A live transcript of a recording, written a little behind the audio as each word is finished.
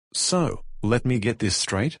So, let me get this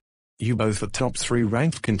straight. You both are top 3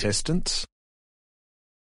 ranked contestants?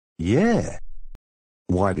 Yeah.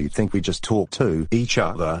 Why do you think we just talk to each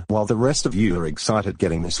other while the rest of you are excited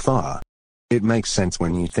getting this far? It makes sense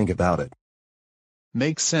when you think about it.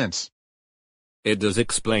 Makes sense. It does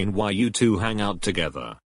explain why you two hang out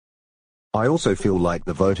together. I also feel like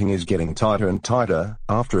the voting is getting tighter and tighter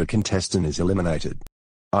after a contestant is eliminated.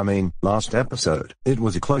 I mean, last episode, it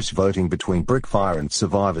was a close voting between Brickfire and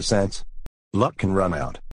Survivor Sans. Luck can run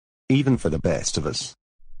out. Even for the best of us.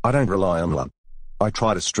 I don't rely on luck. I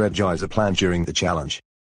try to strategize a plan during the challenge.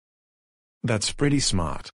 That's pretty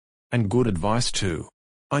smart. And good advice too.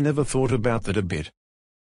 I never thought about that a bit.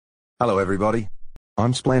 Hello everybody.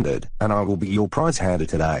 I'm Splendid, and I will be your prize hander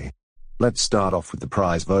today. Let's start off with the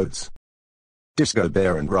prize votes. Disco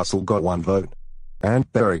Bear and Russell got 1 vote. And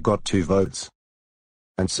Barry got 2 votes.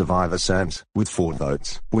 And Survivor Sans, with 4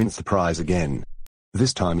 votes, wins the prize again.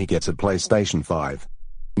 This time he gets a PlayStation 5.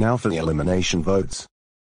 Now for the elimination votes.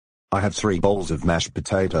 I have 3 bowls of mashed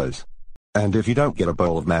potatoes. And if you don't get a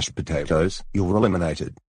bowl of mashed potatoes, you're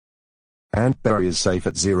eliminated. And Barry is safe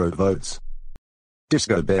at 0 votes.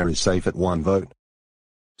 Disco Bear is safe at 1 vote.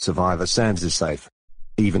 Survivor Sans is safe.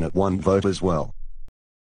 Even at 1 vote as well.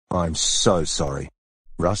 I'm so sorry.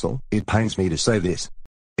 Russell, it pains me to say this.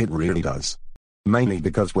 It really does. Mainly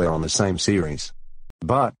because we're on the same series.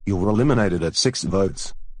 But, you're eliminated at 6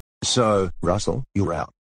 votes. So, Russell, you're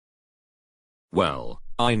out. Well,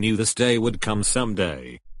 I knew this day would come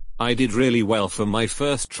someday. I did really well for my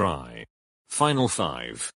first try. Final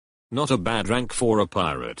 5. Not a bad rank for a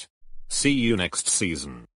pirate. See you next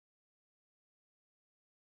season.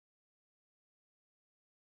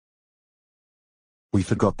 We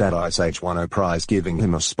forgot that Ice Age 10 prize giving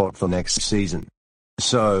him a spot for next season.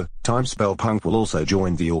 So, Time Spell Punk will also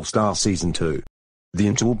join the All-Star Season 2. The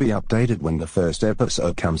intro will be updated when the first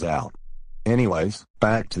episode comes out. Anyways,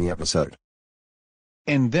 back to the episode.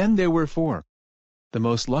 And then there were 4. The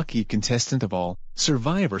most lucky contestant of all,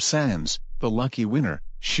 Survivor Sans, the lucky winner,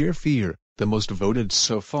 Sheer Fear, the most voted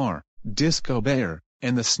so far, Disco Bear,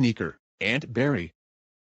 and the sneaker, Aunt Barry.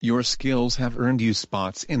 Your skills have earned you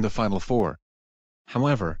spots in the final 4.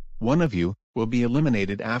 However, one of you will be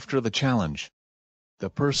eliminated after the challenge. The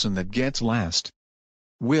person that gets last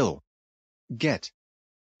will get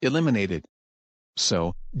eliminated.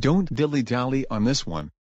 So, don't dilly-dally on this one.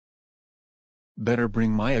 Better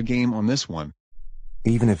bring my A game on this one.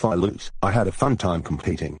 Even if I lose, I had a fun time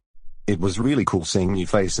competing. It was really cool seeing new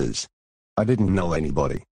faces. I didn't know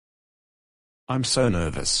anybody. I'm so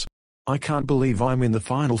nervous. I can't believe I'm in the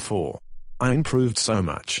final 4. I improved so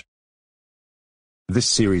much. This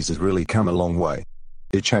series has really come a long way.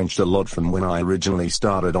 It changed a lot from when I originally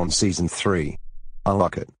started on Season 3. I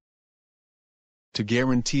like it. To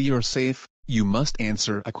guarantee you're safe, you must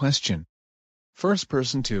answer a question. First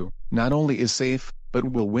person to, not only is safe, but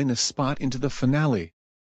will win a spot into the finale.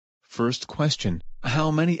 First question,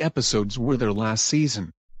 how many episodes were there last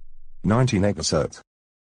season? 19 episodes.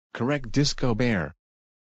 Correct, Disco Bear.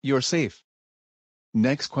 You're safe.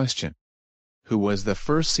 Next question. Who was the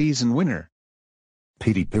first season winner?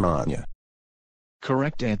 Petey Piranha.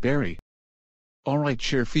 Correct, Aunt Barry. Alright,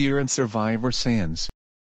 Sheer Fear and Survivor Sans.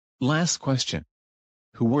 Last question.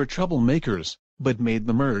 Who were troublemakers, but made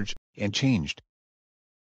the merge, and changed?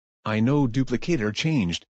 I know Duplicator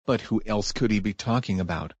changed, but who else could he be talking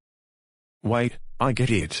about? Wait, I get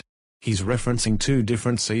it. He's referencing 2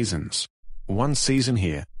 different seasons. 1 season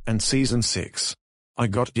here, and season 6. I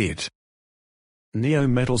got it. Neo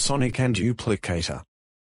Metal Sonic and Duplicator.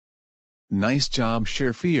 Nice job,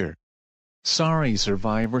 Sheer Fear. Sorry,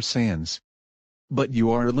 Survivor Sans. But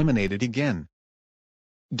you are eliminated again.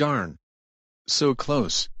 Darn. So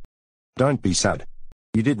close. Don't be sad.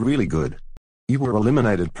 You did really good. You were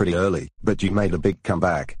eliminated pretty early, but you made a big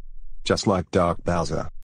comeback. Just like Dark Bowser.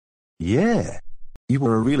 Yeah. You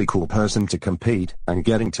were a really cool person to compete, and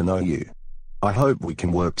getting to know you. I hope we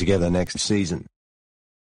can work together next season.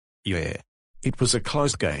 Yeah. It was a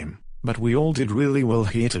close game, but we all did really well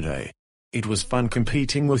here today. It was fun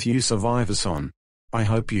competing with you Survivors on. I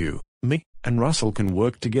hope you, me, and Russell can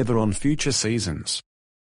work together on future seasons.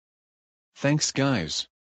 Thanks guys.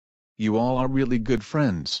 You all are really good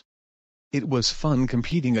friends. It was fun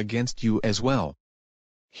competing against you as well.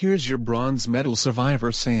 Here's your bronze medal,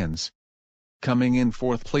 Survivor Sans. Coming in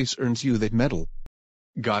 4th place earns you that medal.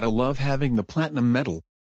 Gotta love having the platinum medal.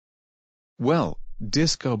 Well,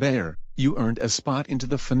 Disco Bear, you earned a spot into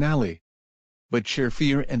the finale. But Sheer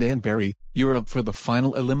Fear and Aunt Barry, you're up for the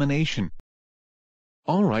final elimination.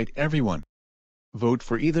 Alright everyone. Vote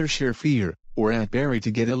for either Sheer Fear or Aunt Barry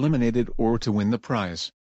to get eliminated or to win the prize.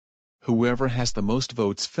 Whoever has the most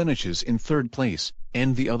votes finishes in third place,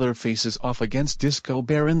 and the other faces off against Disco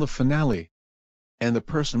Bear in the finale. And the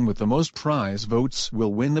person with the most prize votes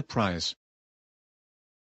will win the prize.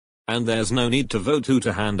 And there's no need to vote who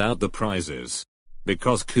to hand out the prizes,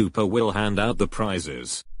 because Cooper will hand out the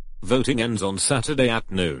prizes. Voting ends on Saturday at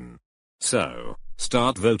noon. So,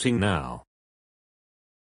 start voting now.